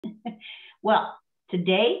Well,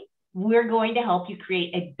 today we're going to help you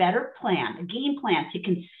create a better plan, a game plan to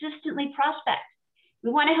consistently prospect. We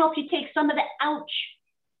want to help you take some of the ouch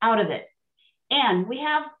out of it. And we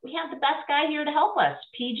have the best guy here to help us,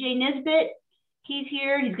 PJ Nisbet. He's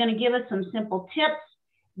here. He's going to give us some simple tips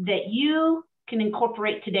that you can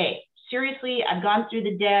incorporate today. Seriously, I've gone through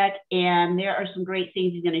the deck, and there are some great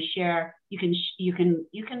things he's going to share. You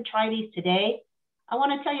can try these today. I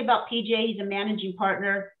want to tell you about PJ. He's a managing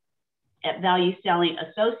partner at Value Selling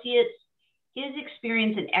Associates. His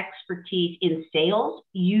experience and expertise in sales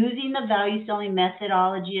using the value selling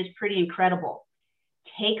methodology is pretty incredible.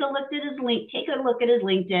 Take a look at his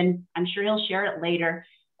LinkedIn. I'm sure he'll share it later.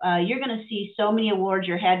 You're going to see so many awards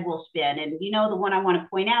your head will spin. And you know, the one I want to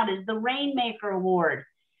point out is the Rainmaker Award.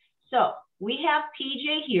 So we have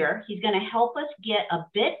PJ here. He's going to help us get a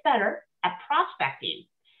bit better at prospecting.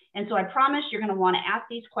 And so I promise you're going to want to ask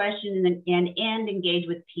these questions and engage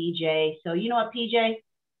with PJ. So you know what, PJ?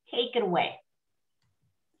 Take it away.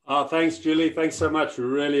 Thanks, Julie. Thanks so much. We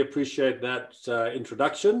really appreciate that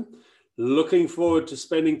introduction. Looking forward to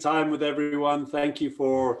spending time with everyone. Thank you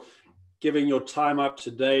for giving your time up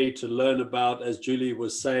today to learn about, as Julie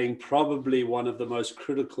was saying, probably one of the most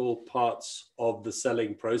critical parts of the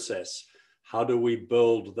selling process. How do we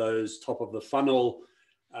build those top of the funnel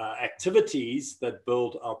activities that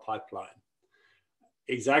build our pipeline?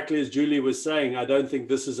 Exactly as Julie was saying, I don't think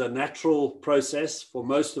this is a natural process for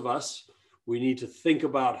most of us. We need to think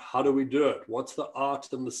about how do we do it? What's the art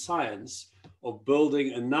and the science of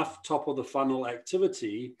building enough top of the funnel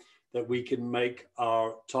activity that we can make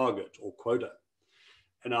our target or quota?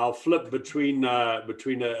 And I'll flip between a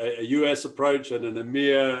US approach and an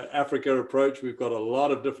EMEA Africa approach. We've got a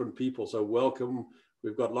lot of different people, so welcome.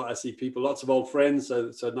 We've got I see people, lots of old friends,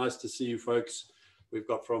 so nice to see you folks. We've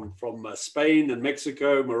got from Spain and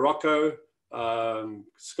Mexico, Morocco,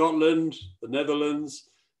 Scotland, the Netherlands.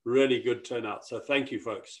 Really good turnout. So thank you,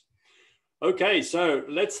 folks. Okay, so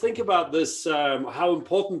let's think about this, how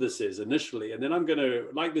important this is initially. And then I'm going to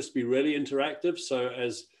like this to be really interactive. So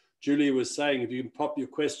as Julie was saying, if you can pop your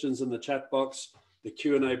questions in the chat box, the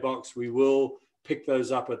Q&A box, we will pick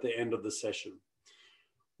those up at the end of the session.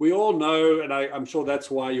 We all know, and I'm sure that's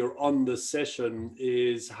why you're on this session,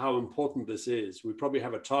 is how important this is. We probably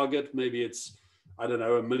have a target. Maybe it's, I don't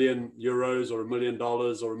know, €1 million or $1 million or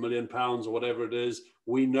 £1 million or whatever it is.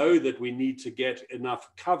 We know that we need to get enough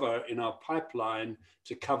cover in our pipeline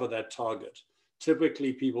to cover that target.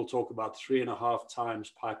 Typically, people talk about 3.5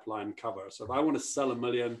 times pipeline cover. So if I want to sell $1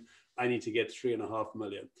 million, I need to get 3.5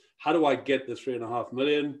 million. How do I get the 3.5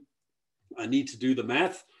 million? I need to do the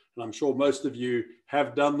math. And I'm sure most of you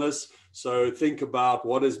have done this. So think about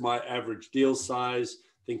what is my average deal size.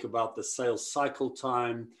 Think about the sales cycle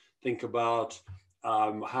time. Think about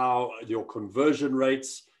how your conversion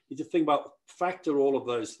rates. You need to think about, factor all of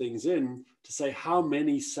those things in to say, how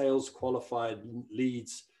many sales qualified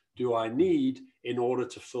leads do I need in order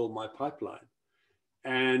to fill my pipeline?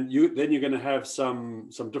 And then you're going to have some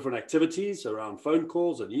different activities around phone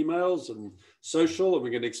calls and emails and social, and we're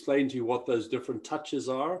going to explain to you what those different touches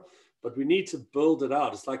are. But we need to build it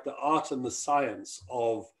out. It's like the art and the science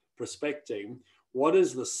of prospecting. What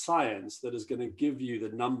is the science that is going to give you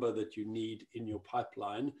the number that you need in your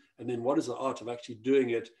pipeline? And then what is the art of actually doing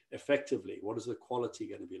it effectively? What is the quality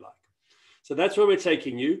going to be like? So that's where we're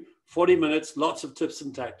taking you. 40 minutes, lots of tips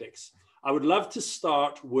and tactics. I would love to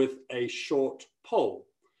start with a short poll.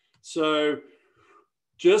 So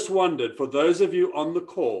just wondered, for those of you on the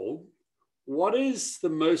call, what is the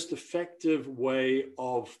most effective way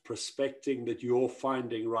of prospecting that you're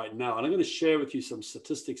finding right now? And I'm going to share with you some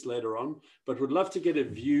statistics later on, but would love to get a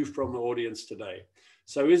view from the audience today.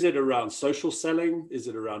 So is it around social selling? Is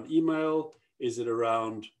it around email? Is it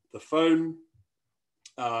around the phone?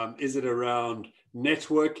 Is it around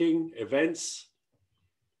networking, events?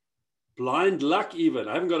 Blind luck even.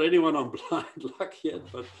 I haven't got anyone on blind luck yet,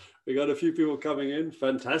 but we got a few people coming in.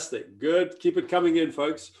 Fantastic. Good. Keep it coming in,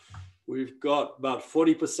 folks. We've got about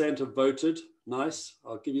 40% have voted. Nice.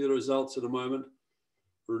 I'll give you the results in a moment.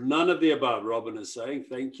 None of the above, Robin is saying.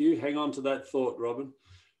 Thank you. Hang on to that thought, Robin.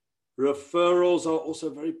 Referrals are also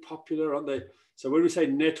very popular, aren't they? So when we say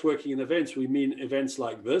networking and events, we mean events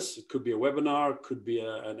like this. It could be a webinar, it could be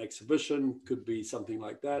an exhibition, could be something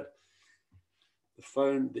like that. The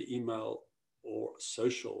phone, the email, or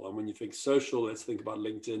social. And when you think social, let's think about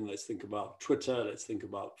LinkedIn, let's think about Twitter, let's think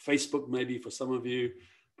about Facebook maybe for some of you,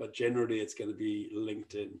 but generally it's going to be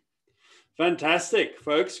LinkedIn. Fantastic,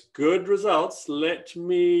 folks. Good results. Let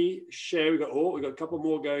me share. We got a couple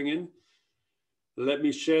more going in. Let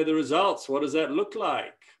me share the results. What does that look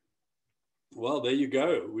like? Well, there you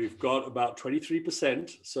go. We've got about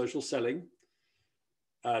 23% social selling,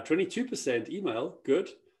 22% email, good,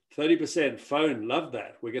 30% phone, love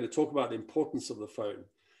that. We're going to talk about the importance of the phone.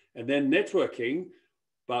 And then networking,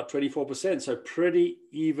 about 24%, so pretty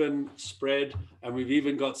even spread. And we've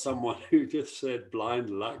even got someone who just said blind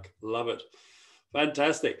luck, love it.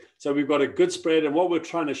 Fantastic. So we've got a good spread. And what we're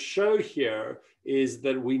trying to show here is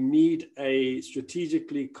that we need a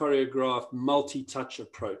strategically choreographed multi-touch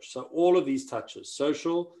approach. So all of these touches,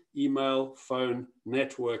 social, email, phone,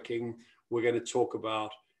 networking, we're going to talk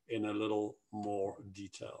about in a little more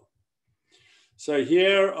detail. So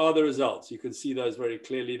here are the results. You can see those very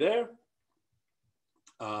clearly there.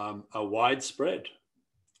 A wide spread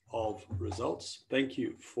of results. Thank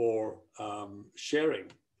you for sharing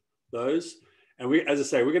those. And we, as I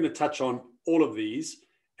say, we're going to touch on all of these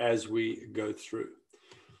as we go through.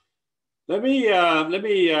 Let me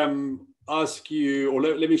ask you, or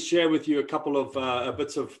let me share with you a couple of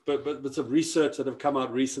bits of research that have come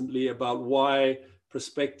out recently about why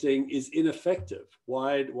prospecting is ineffective.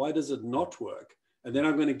 Why does it not work? And then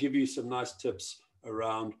I'm going to give you some nice tips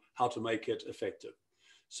around how to make it effective.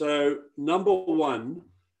 So number one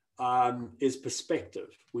is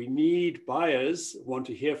perspective. We need buyers want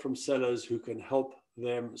to hear from sellers who can help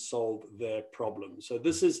them solve their problems. So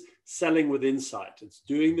this is selling with insight. It's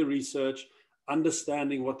doing the research,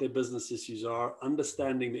 understanding what their business issues are,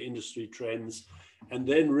 understanding the industry trends, and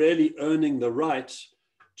then really earning the right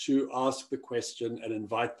to ask the question and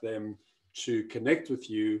invite them to connect with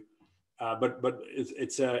you. But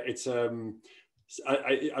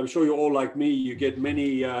I'm sure you're all like me. You get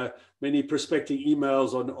many prospecting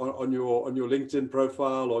emails on your LinkedIn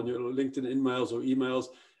profile, on your LinkedIn emails or emails,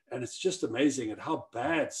 and it's just amazing at how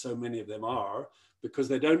bad so many of them are, because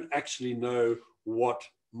they don't actually know what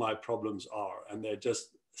my problems are, and they're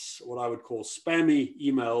just what I would call spammy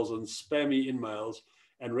emails and spammy emails,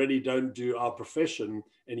 and really don't do our profession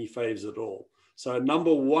any favors at all. So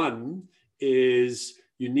number one is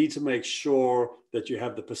you need to make sure that you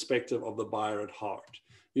have the perspective of the buyer at heart.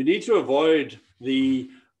 You need to avoid the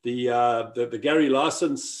Gary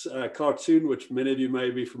Larson's cartoon, which many of you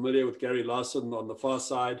may be familiar with. Gary Larson on the far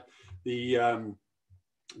side, the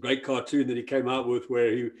great cartoon that he came out with,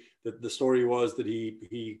 where the story was that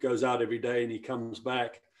he goes out every day and he comes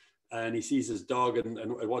back and he sees his dog, and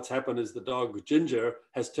what's happened is the dog Ginger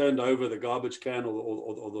has turned over the garbage can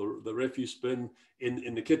or the refuse bin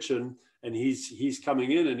in the kitchen, and he's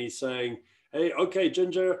coming in and he's saying, "Hey, okay,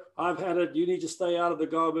 Ginger, I've had it. You need to stay out of the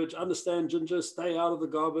garbage. Understand, Ginger, stay out of the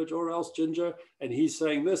garbage, or else, Ginger." And he's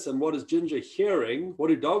saying this, and what is Ginger hearing? What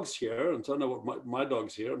do dogs hear? And I don't know what my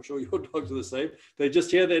dogs hear. I'm sure your dogs are the same. They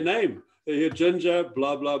just hear their name. They hear Ginger,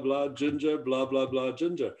 blah, blah, blah, Ginger, blah, blah, blah,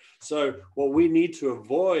 Ginger. So what we need to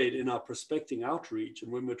avoid in our prospecting outreach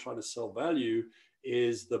and when we're trying to sell value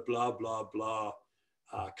is the blah, blah, blah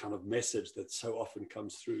kind of message that so often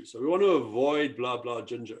comes through. So we want to avoid blah, blah,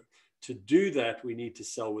 Ginger. To do that, we need to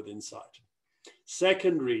sell with insight.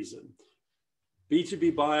 Second reason,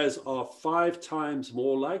 B2B buyers are 5 times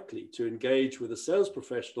more likely to engage with a sales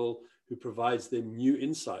professional who provides them new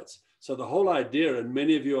insights. So the whole idea, and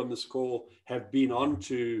many of you on this call have been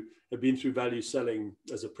through value selling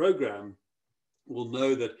as a program, will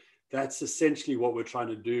know that that's essentially what we're trying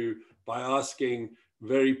to do by asking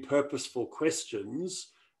very purposeful questions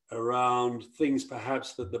around things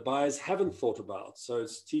perhaps that the buyers haven't thought about. So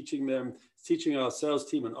it's teaching our sales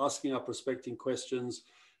team and asking our prospecting questions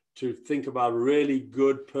to think about really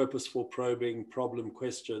good, purposeful, probing problem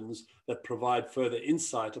questions that provide further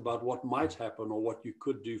insight about what might happen or what you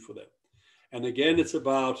could do for them. And again, it's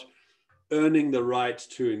about earning the right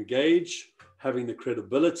to engage, having the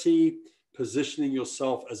credibility, positioning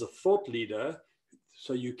yourself as a thought leader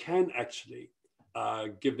so you can actually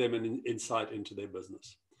give them an insight into their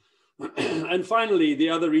business. And finally, the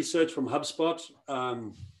other research from HubSpot,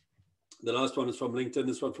 the last one is from LinkedIn,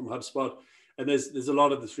 this one from HubSpot, and there's a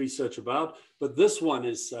lot of this research about, but this one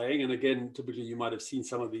is saying, and again, typically you might have seen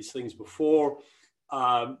some of these things before,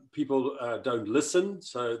 people don't listen.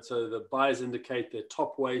 So the buyers indicate their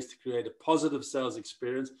top ways to create a positive sales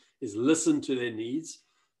experience is listen to their needs.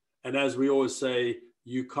 And as we always say,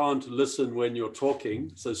 you can't listen when you're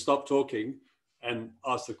talking, so stop talking and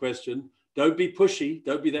ask the question. Don't be pushy.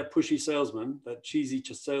 Don't be that pushy salesman, that cheesy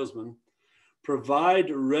salesman.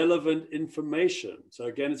 Provide relevant information. So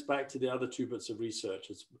again, it's back to the other 2 bits of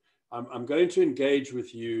research. I'm going to engage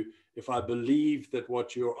with you if I believe that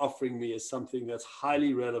what you're offering me is something that's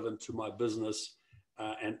highly relevant to my business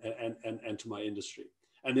and to my industry.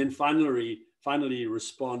 And then finally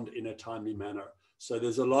respond in a timely manner. So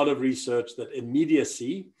there's a lot of research that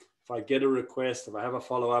immediacy if I get a request, if I have a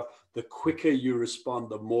follow-up, the quicker you respond,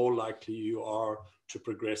 the more likely you are to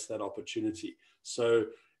progress that opportunity. So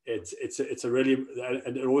it's a really,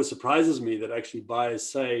 and it always surprises me that actually buyers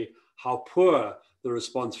say how poor the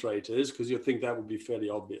response rate is, because you'd think that would be fairly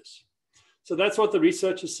obvious. So that's what the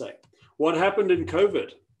research is saying. What happened in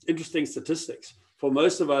COVID? Interesting statistics. For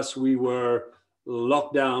most of us, we were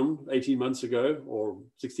locked down 18 months ago or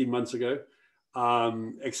 16 months ago.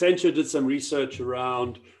 Accenture did some research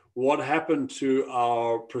around what happened to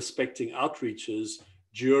our prospecting outreaches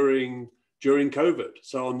during COVID.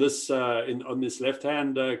 So on this on this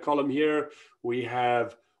left-hand column here, we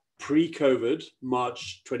have pre-COVID,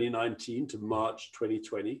 March 2019 to March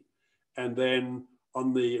 2020. And then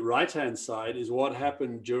on the right-hand side is what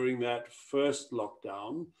happened during that first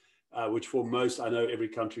lockdown, which for most, I know every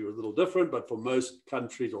country was a little different, but for most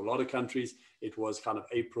countries, or a lot of countries, it was kind of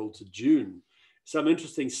April to June. Some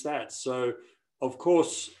interesting stats. So, of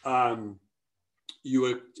course, you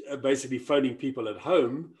were basically phoning people at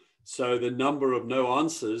home. So the number of no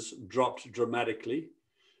answers dropped dramatically.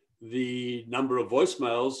 The number of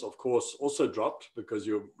voicemails, of course, also dropped because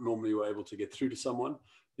you normally were able to get through to someone.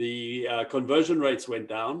 The conversion rates went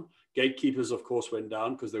down. Gatekeepers, of course, went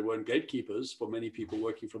down because there weren't gatekeepers for many people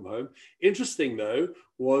working from home. Interesting, though,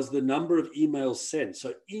 was the number of emails sent.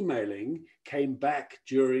 So emailing came back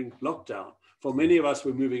during lockdown. For many of us,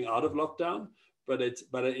 we're moving out of lockdown, but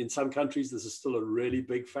in some countries, this is still a really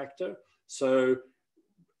big factor. So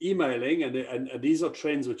emailing, and these are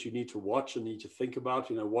trends which you need to watch and need to think about,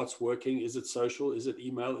 what's working. Is it social? Is it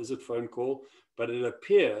email? Is it phone call? But it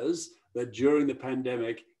appears that during the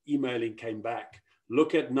pandemic, emailing came back.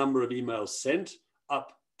 Look at number of emails sent,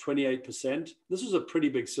 up 28%. This was a pretty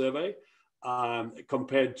big survey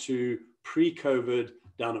compared to pre-COVID,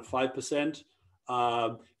 down at 5%.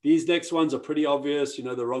 These next ones are pretty obvious.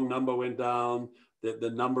 The wrong number went down. The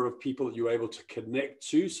number of people that you were able to connect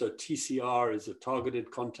to, so TCR is a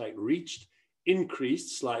targeted contact reached,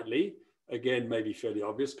 increased slightly. Again, maybe fairly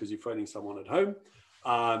obvious because you're phoning someone at home.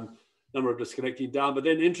 Number of disconnecting down, but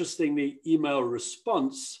then interestingly, email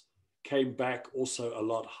response came back also a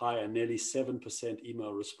lot higher, nearly 7%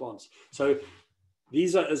 email response. So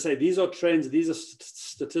these are, as I say, these are trends, these are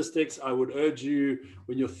statistics. I would urge you,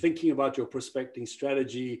 when you're thinking about your prospecting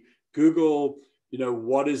strategy, Google,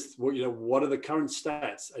 what are the current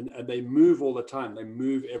stats? And they move all the time. They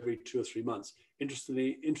move every 2 or 3 months.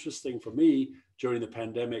 Interesting for me, during the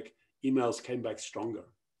pandemic, emails came back stronger.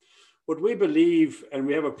 What we believe, and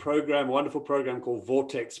we have a wonderful program called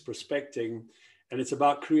Vortex Prospecting, and it's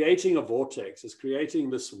about creating a vortex. It's creating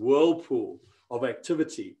this whirlpool of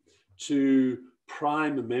activity to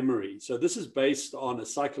prime memory. So this is based on a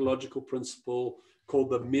psychological principle called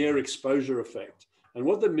the mere exposure effect. And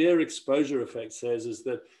what the mere exposure effect says is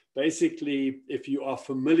that basically, if you are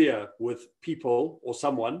familiar with people or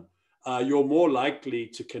someone, you're more likely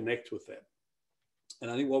to connect with them.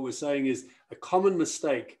 And I think what we're saying is a common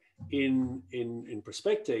mistake in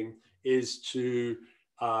prospecting is to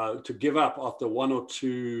give up after 1 or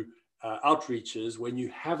 2 outreaches when you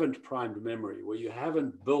haven't primed memory, where you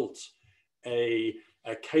haven't built a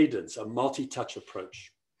cadence, a multi-touch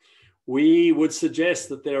approach. We would suggest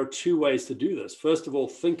that there are 2 ways to do this. First of all,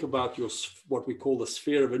 think about what we call the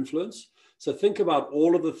sphere of influence. So think about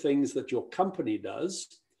all of the things that your company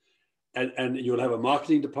does. And you'll have a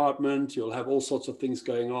marketing department, you'll have all sorts of things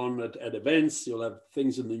going on at events, you'll have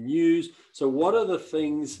things in the news. So what are the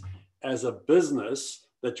things as a business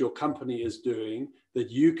that your company is doing that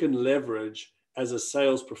you can leverage as a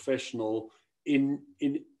sales professional in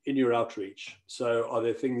your outreach? So are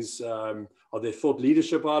there things, are there thought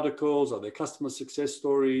leadership articles? Are there customer success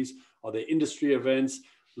stories? Are there industry events?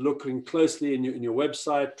 Looking closely in your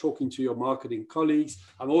website, talking to your marketing colleagues.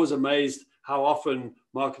 I'm always amazed how often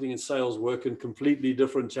marketing and sales work in completely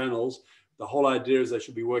different channels. The whole idea is they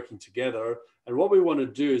should be working together. And what we want to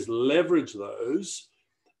do is leverage those,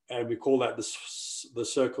 and we call that the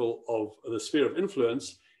circle of the sphere of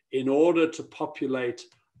influence, in order to populate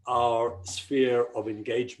our sphere of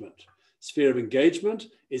engagement. Sphere of engagement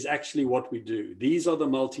is actually what we do. These are the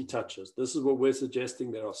multi-touches. This is what we're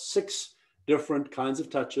suggesting. There are 6 different kinds of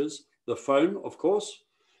touches. The phone, of course,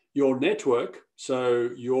 your network, so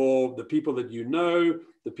the people that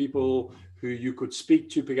the people who you could speak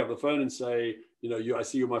to, pick up the phone and say, I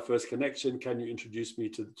see you're my first connection. Can you introduce me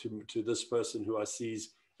to this person who I see is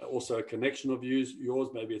also a connection of yours?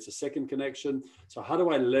 Maybe it's a second connection. So how do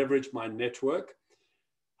I leverage my network?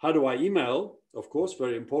 How do I email? Of course,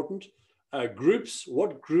 very important. Groups,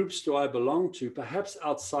 what groups do I belong to, perhaps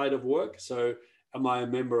outside of work? So am I a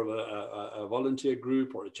member of a volunteer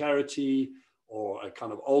group or a charity? or a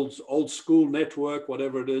kind of old school network,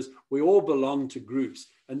 whatever it is. We all belong to groups,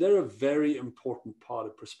 and they're a very important part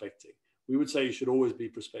of prospecting. We would say you should always be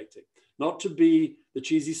prospecting, not to be the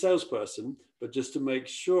cheesy salesperson, but just to make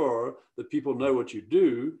sure that people know what you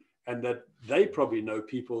do and that they probably know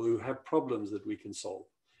people who have problems that we can solve.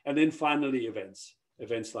 And then finally, events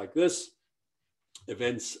like this,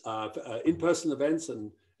 events, in-person events,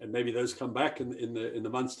 and maybe those come back in the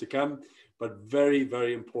months to come, but very,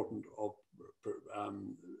 very important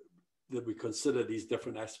that we consider these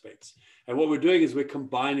different aspects. And what we're doing is we're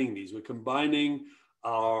combining these. We're combining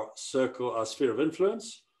our circle, our sphere of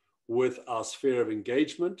influence with our sphere of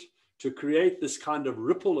engagement to create this kind of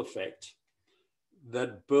ripple effect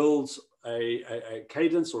that builds a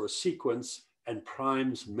cadence or a sequence and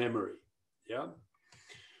primes memory. Yeah.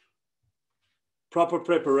 Proper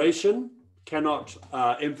preparation, cannot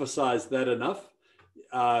emphasize that enough.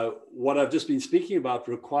 What I've just been speaking about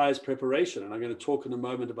requires preparation, and I'm going to talk in a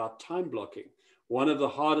moment about time blocking. One of the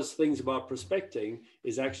hardest things about prospecting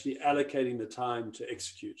is actually allocating the time to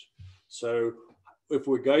execute. So if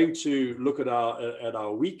we're going to look at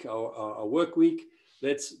our week, our work week,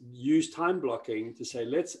 let's use time blocking to say,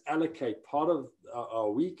 let's allocate part of our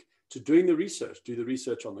week to doing the research. Do the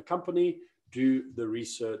research on the company, do the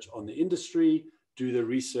research on the industry, do the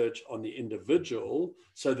research on the individual,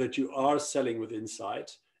 so that you are selling with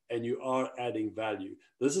insight and you are adding value.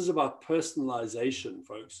 This is about personalization,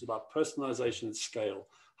 folks. It's about personalization at scale.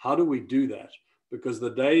 How do we do that? Because the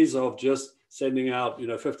days of just sending out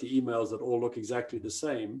 50 emails that all look exactly the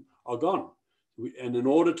same are gone. And in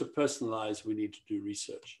order to personalize, we need to do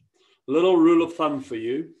research. A little rule of thumb for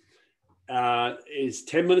you is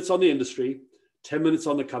 10 minutes on the industry, 10 minutes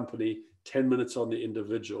on the company, 10 minutes on the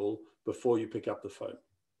individual before you pick up the phone.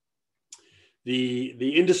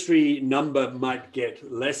 The industry number might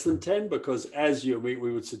get less than 10 because we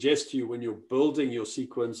would suggest to you when you're building your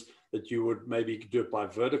sequence that you would maybe do it by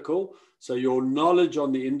vertical. So your knowledge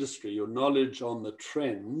on the industry, your knowledge on the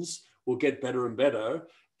trends will get better and better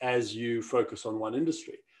as you focus on one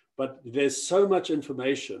industry. But there's so much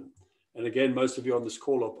information. And again, most of you on this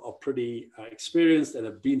call are pretty experienced and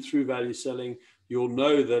have been through value selling. You'll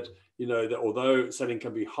know that that although selling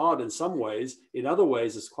can be hard in some ways, in other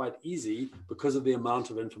ways it's quite easy because of the amount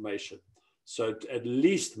of information. So at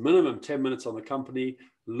least minimum 10 minutes on the company,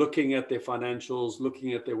 looking at their financials,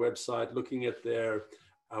 looking at their website, looking at their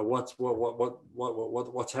what's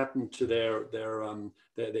happened to their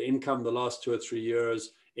income the last 2 or 3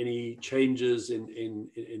 years, any changes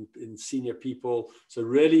in senior people. So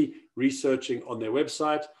really researching on their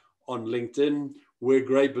website, on LinkedIn. We're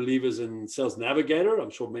great believers in Sales Navigator.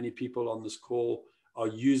 I'm sure many people on this call are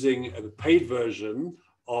using a paid version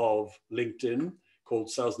of LinkedIn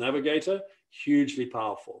called Sales Navigator. Hugely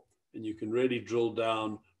powerful. And you can really drill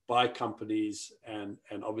down by companies and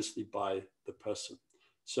obviously by the person.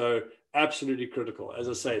 So absolutely critical. As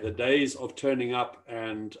I say, the days of turning up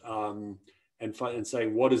and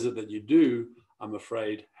saying, what is it that you do, I'm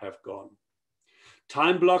afraid have gone.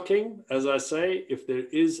 Time blocking, as I say, if there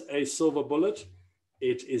is a silver bullet,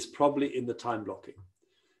 it is probably in the time blocking.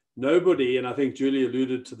 Nobody, and I think Julie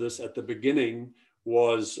alluded to this at the beginning,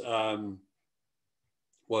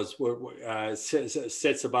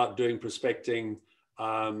 sets about doing prospecting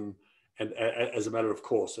and as a matter of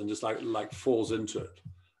course, and just like falls into it.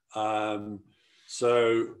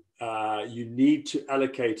 So you need to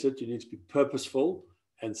allocate it. You need to be purposeful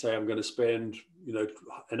and say, I'm going to spend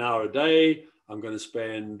an hour a day. I'm going to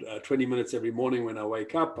spend 20 minutes every morning when I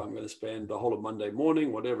wake up. I'm going to spend the whole of Monday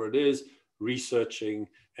morning, whatever it is, researching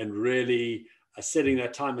and really setting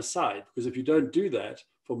that time aside. Because if you don't do that,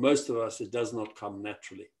 for most of us, it does not come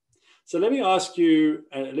naturally. So let me ask you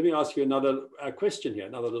another question here,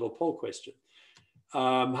 another little poll question.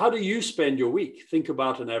 How do you spend your week? Think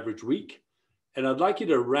about an average week. And I'd like you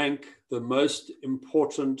to rank the most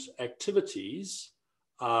important activities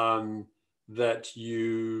that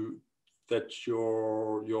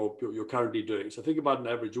you're currently doing. So think about an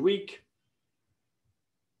average week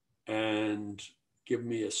and give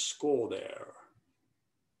me a score there.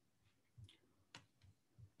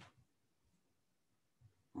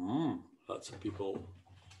 Lots of people.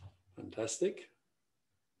 Fantastic.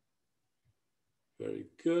 Very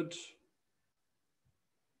good.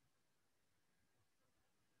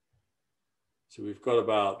 So we've got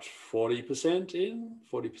about 40% in,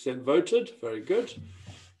 40% voted. Very good.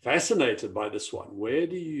 Fascinated by this one. Where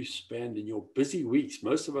do you spend in your busy weeks?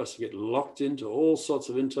 Most of us get locked into all sorts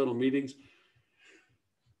of internal meetings.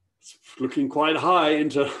 It's looking quite high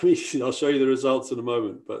into meetings. I'll show you the results in a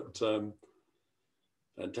moment, but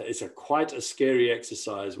And it's quite a scary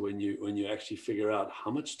exercise when you actually figure out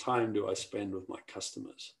how much time do I spend with my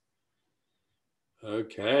customers.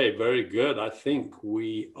 Okay, very good. I think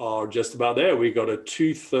we are just about there. We got a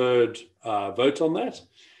 2/3 vote on that.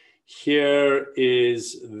 Here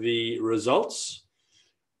is the results.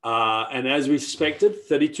 And as we suspected,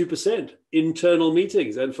 32% internal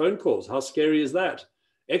meetings and phone calls. How scary is that?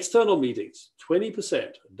 External meetings,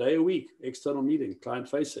 20%, a day a week, external meeting, client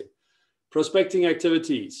facing. Prospecting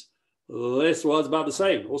activities, less, well, it's about the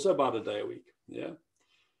same, also about a day a week. Yeah.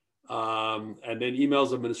 And then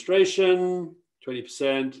emails administration,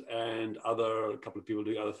 20%, and a couple of people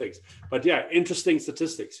doing other things. But yeah, interesting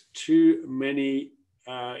statistics. Too many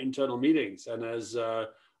internal meetings. And as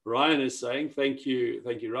Ryan is saying, thank you,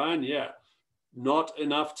 Ryan. Yeah, not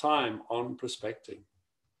enough time on prospecting.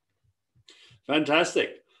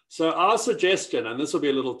 Fantastic. So our suggestion, and this will be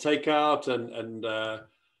a little takeout, and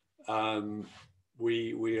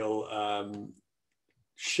we'll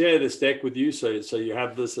share this deck with you, so you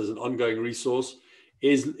have this as an ongoing resource.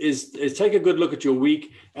 Is take a good look at your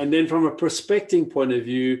week, and then from a prospecting point of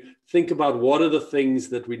view, think about what are the things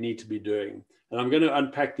that we need to be doing. And I'm going to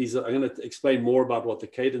unpack these. I'm going to explain more about what the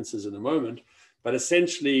cadence is in a moment. But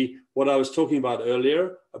essentially, what I was talking about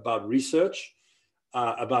earlier about research,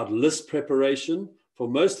 about list preparation, for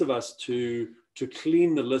most of us to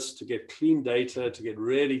clean the list, to get clean data, to get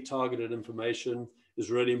really targeted information is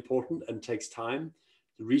really important and takes time.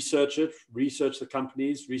 Research it, research the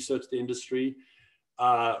companies, research the industry,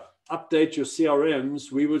 update your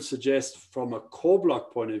CRMs. We would suggest from a core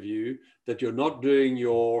block point of view that you're not doing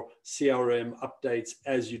your CRM updates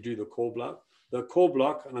as you do the core block. The core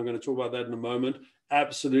block, and I'm going to talk about that in a moment,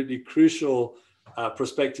 absolutely crucial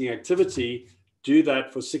prospecting activity. Do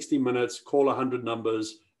that for 60 minutes, call 100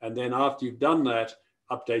 numbers, and then after you've done that,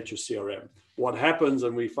 update your CRM. What happens,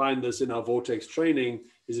 and we find this in our Vortex training,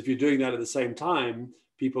 is if you're doing that at the same time,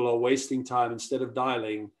 people are wasting time. Instead of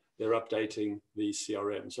dialing, they're updating the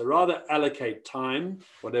CRM. So rather allocate time,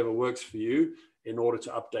 whatever works for you, in order to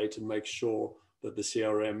update and make sure that the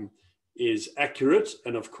CRM is accurate.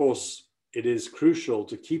 And of course, it is crucial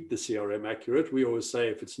to keep the CRM accurate. We always say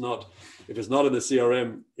if it's not in the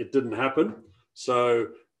CRM, it didn't happen. So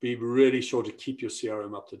be really sure to keep your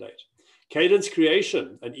CRM up to date. Cadence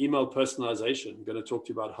creation and email personalization. I'm going to talk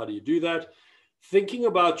to you about how do you do that. Thinking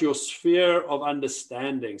about your sphere of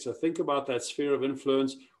understanding. So think about that sphere of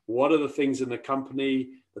influence. What are the things in the company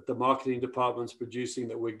that the marketing department's producing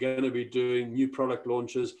that we're going to be doing, new product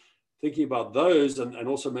launches, thinking about those, and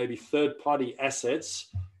also maybe third-party assets.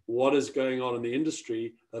 What is going on in the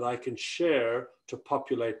industry that I can share to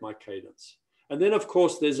populate my cadence? And then, of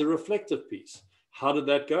course, there's a reflective piece. How did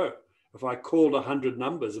that go? If I called 100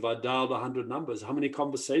 numbers, if I dialed 100 numbers, how many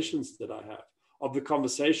conversations did I have? Of the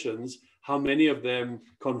conversations, how many of them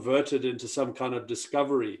converted into some kind of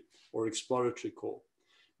discovery or exploratory call?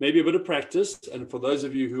 Maybe a bit of practice. And for those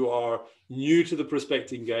of you who are new to the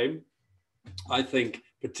prospecting game, I think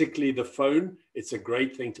particularly the phone, it's a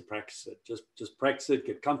great thing to practice it. Just practice it,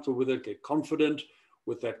 get comfortable with it, get confident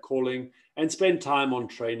with that calling, and spend time on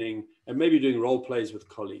training and maybe doing role plays with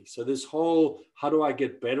colleagues. So this whole, how do I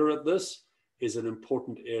get better at this, is an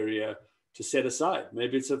important area to set aside.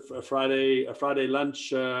 Maybe it's a Friday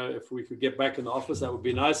lunch. If we could get back in the office, that would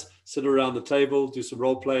be nice. Sit around the table, do some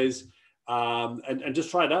role plays, and just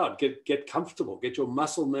try it out. Get comfortable, get your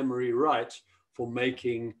muscle memory right for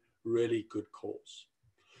making really good calls.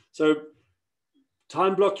 So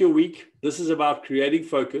time block your week. This is about creating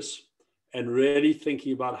focus and really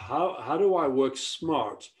thinking about how do I work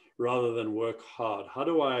smart rather than work hard? How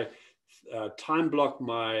do I time block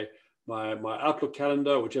my Outlook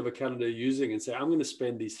calendar, whichever calendar you're using, and say, I'm going to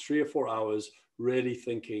spend these 3 or 4 hours really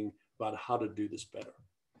thinking about how to do this better.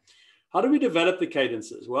 How do we develop the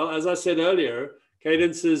cadences? Well, as I said earlier,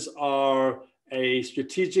 cadences are a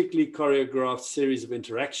strategically choreographed series of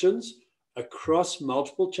interactions across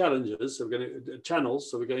multiple challenges. So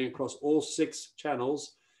we're going across all 6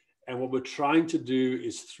 channels. And what we're trying to do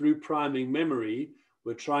is, through priming memory,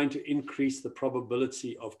 we're trying to increase the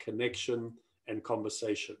probability of connection and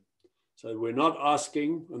conversation. So we're not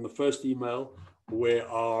asking in the first email, we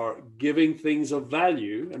are giving things of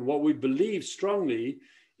value. And what we believe strongly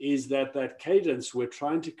is that cadence, we're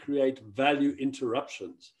trying to create value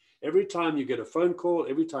interruptions. Every time you get a phone call,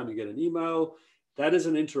 every time you get an email, that is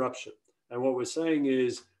an interruption. And what we're saying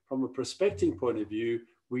is, from a prospecting point of view,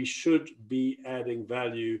 we should be adding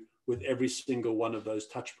value with every single one of those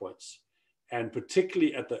touch points. And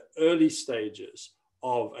particularly at the early stages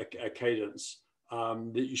of a cadence,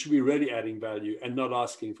 that you should be really adding value and not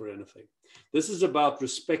asking for anything. This is about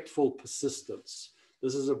respectful persistence.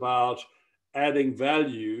 This is about adding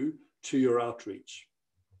value to your outreach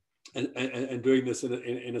and doing this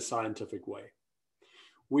in a scientific way.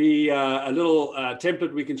 A little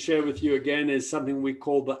template we can share with you again is something we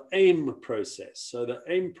call the AIM process. So the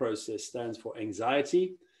AIM process stands for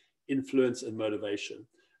anxiety, influence, and motivation.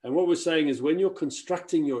 And what we're saying is when you're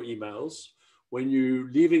constructing your emails, when you're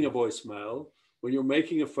leaving a voicemail, when you're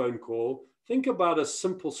making a phone call, think about a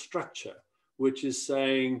simple structure, which is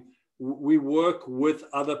saying we work with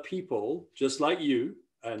other people just like you,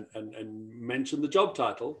 and mention the job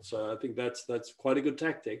title. So I think that's quite a good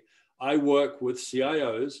tactic. I work with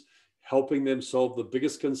CIOs, helping them solve the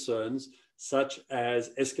biggest concerns, such as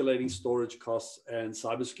escalating storage costs and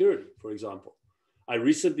cybersecurity, for example. I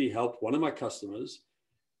recently helped one of my customers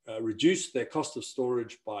reduce their cost of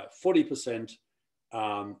storage by 40%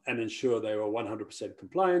 and ensure they were 100%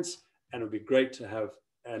 compliance. And it would be great to have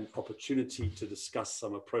an opportunity to discuss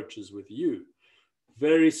some approaches with you.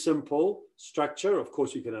 Very simple structure. Of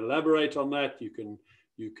course, you can elaborate on that. You can,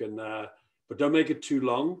 but don't make it too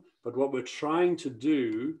long. But what we're trying to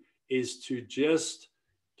do is to just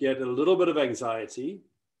get a little bit of anxiety.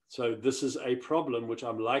 So this is a problem which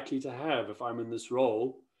I'm likely to have if I'm in this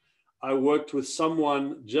role. I worked with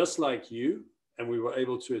someone just like you, and we were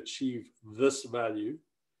able to achieve this value.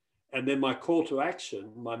 And then my call to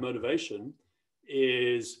action, my motivation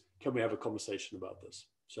is, can we have a conversation about this?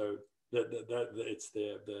 So it's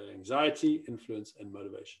the anxiety, influence, and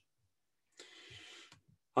motivation.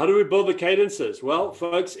 How do we build the cadences? Well,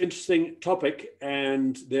 folks, interesting topic.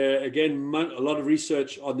 And there, again, a lot of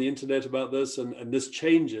research on the internet about this, and this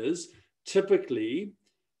changes. Typically,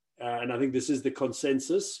 and I think this is the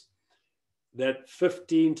consensus, that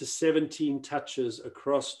 15 to 17 touches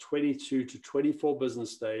across 22 to 24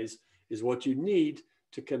 business days is what you need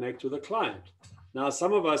to connect with a client. Now,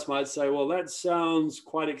 some of us might say, well, that sounds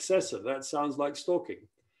quite excessive. That sounds like stalking.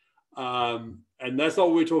 And that's not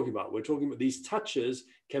what we're talking about. We're talking about these touches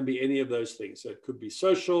can be any of those things. So it could be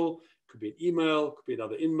social, could be an email, could be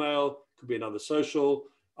another email, could be another social.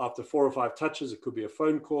 After 4 or 5 touches, it could be a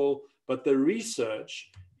phone call. But the research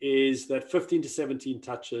is that 15 to 17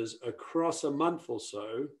 touches across a month or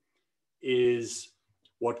so is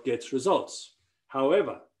what gets results.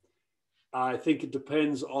 However, I think it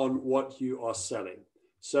depends on what you are selling.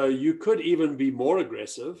 So you could even be more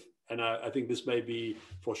aggressive. And I think this may be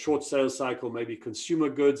for short sales cycle, maybe consumer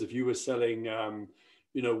goods. If you were selling,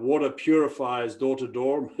 water purifiers door to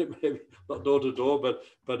door, maybe not door to door,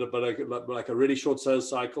 but like a really short sales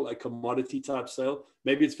cycle, a commodity type sale,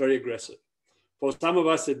 maybe it's very aggressive. For some of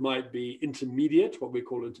us, it might be intermediate, what we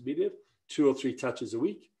call intermediate, 2 or 3 touches a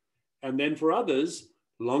week. And then for others,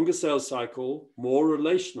 longer sales cycle, more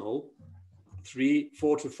relational, 3,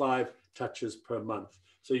 4 to 5 touches per month.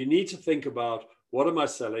 So you need to think about, what am I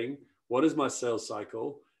selling? What is my sales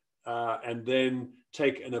cycle? And then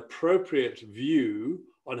take an appropriate view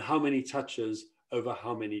on how many touches over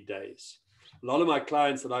how many days. A lot of my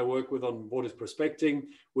clients that I work with on Vortex Prospecting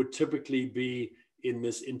would typically be in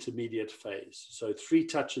this intermediate phase. So 3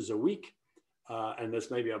 touches a week, and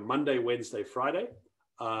there's maybe a Monday, Wednesday, Friday.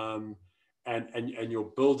 And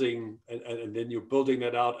you're building, and then you're building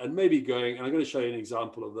that out, and maybe going, and I'm going to show you an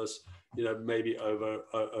example of this, maybe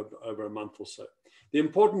over a month or so. The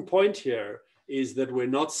important point here is that we're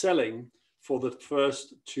not selling for the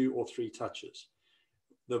first 2 or 3 touches.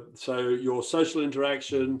 So your social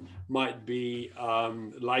interaction might be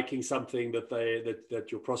liking something that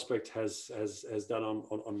your prospect has done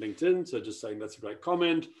on LinkedIn. So just saying that's a great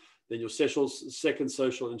comment. Then your second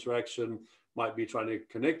social interaction might be trying to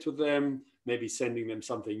connect with them, maybe sending them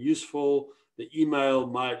something useful.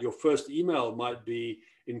 Your first email might be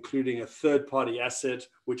including a third-party asset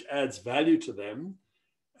which adds value to them.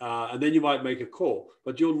 And then you might make a call.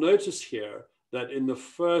 But you'll notice here that in the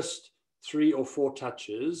first 3 or 4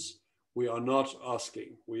 touches, we are not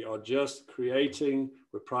asking. We are just creating,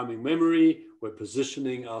 we're priming memory, we're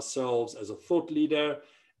positioning ourselves as a thought leader.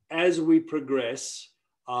 As we progress,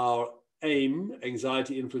 our AIM,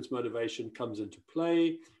 anxiety, influence, motivation, comes into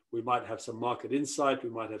play. We might have some market insight,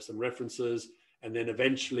 we might have some references, and then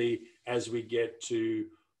eventually, as we get to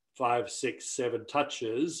 5, 6, 7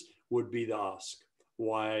 touches, would be the ask.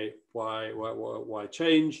 Why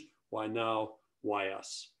change? Why now? Why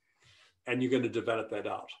us? And you're going to develop that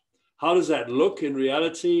out. How does that look in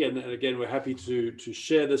reality? And again, we're happy to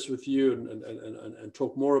share this with you and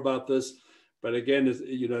talk more about this. But again,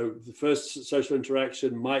 the first social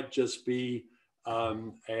interaction might just be a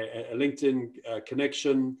LinkedIn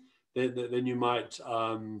connection. Then you might,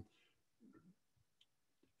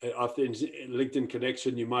 after LinkedIn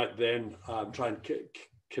connection, you might then try and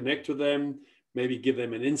connect with them, maybe give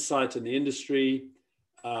them an insight in the industry.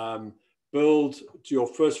 build to your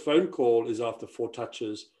first phone call is after 4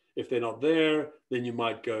 touches. If they're not there, then you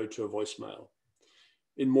might go to a voicemail.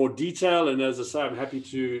 In more detail, and as I say, I'm happy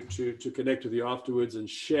to connect with you afterwards and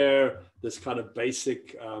share this kind of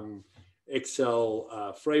basic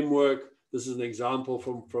Excel framework. This is an example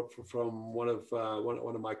from one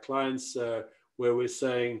of my clients where we're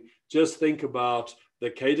saying, just think about the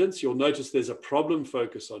cadence. You'll notice there's a problem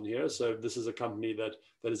focus on here. So this is a company that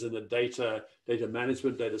is in the data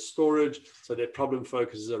management, data storage. So their problem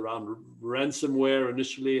focus is around ransomware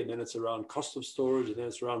initially, and then it's around cost of storage, and then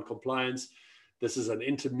it's around compliance. This is an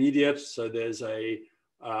intermediate. So there's a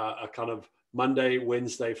kind of Monday,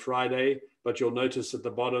 Wednesday, Friday, but you'll notice at the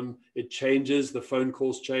bottom, it changes. The phone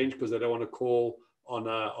calls change because they don't want to call on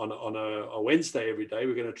a Wednesday every day.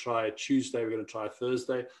 We're going to try a Tuesday. We're going to try a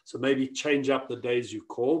Thursday. So maybe change up the days you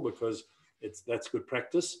call because that's good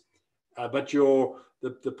practice. But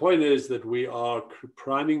the point is that we are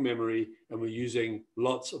priming memory and we're using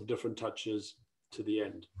lots of different touches to the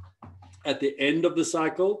end. At the end of the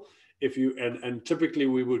cycle, and typically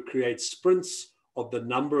we would create sprints of the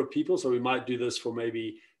number of people. So we might do this for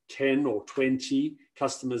maybe 10 or 20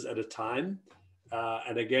 customers at a time.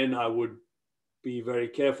 And again, I would be very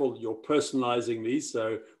careful. You're personalizing these.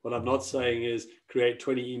 So what I'm not saying is create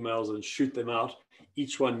 20 emails and shoot them out.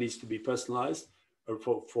 Each one needs to be personalized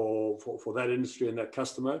for that industry and that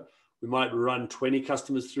customer. We might run 20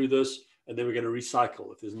 customers through this, and then we're going to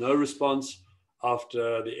recycle. If there's no response at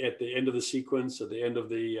the end of the sequence, at the end of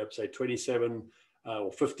the say 27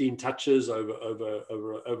 or 15 touches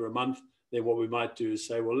over a month, then what we might do is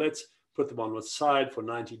say, well, let's put them on one side for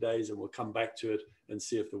 90 days and we'll come back to it and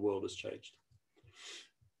see if the world has changed.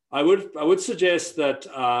 I would suggest that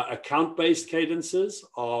account-based cadences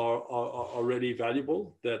are really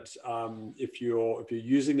valuable. That if you're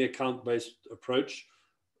using the account-based approach,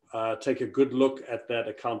 take a good look at that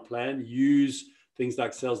account plan. Use things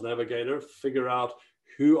like Sales Navigator. Figure out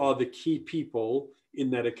who are the key people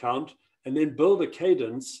in that account, and then build a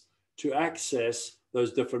cadence to access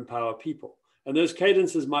those different power people. And those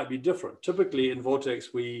cadences might be different. Typically in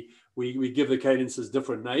Vortex, we give the cadences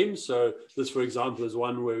different names. So this, for example, is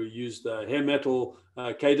one where we use the hair metal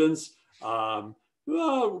cadence.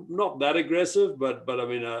 Well, not that aggressive, but I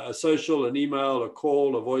mean, a social, an email, a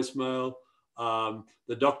call, a voicemail.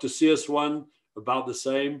 The Dr. Seuss one, about the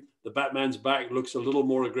same. The Batman's back looks a little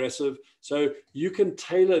more aggressive. So you can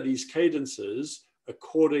tailor these cadences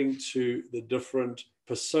according to the different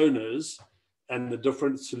personas and the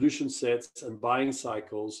different solution sets and buying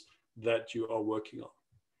cycles that you are working on.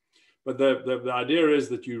 But the idea is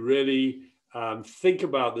that you really think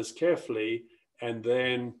about this carefully and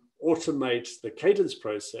then automate the cadence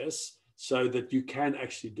process so that you can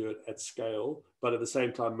actually do it at scale, but at the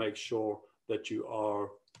same time, make sure that you are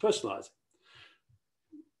personalizing.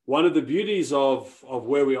 One of the beauties of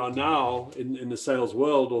where we are now in the sales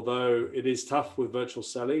world, although it is tough with virtual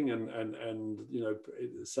selling and you know,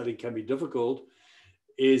 selling can be difficult,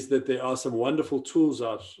 is that there are some wonderful tools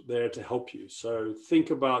out there to help you. So think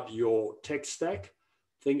about your tech stack.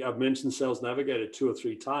 I've mentioned Sales Navigator 2 or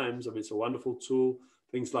 3 times. I mean, it's a wonderful tool.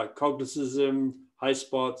 Things like Cognicism,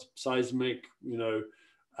 HubSpot, Seismic, you know,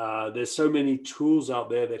 there's so many tools out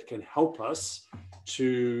there that can help us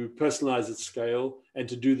to personalize at scale and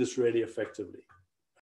to do this really effectively.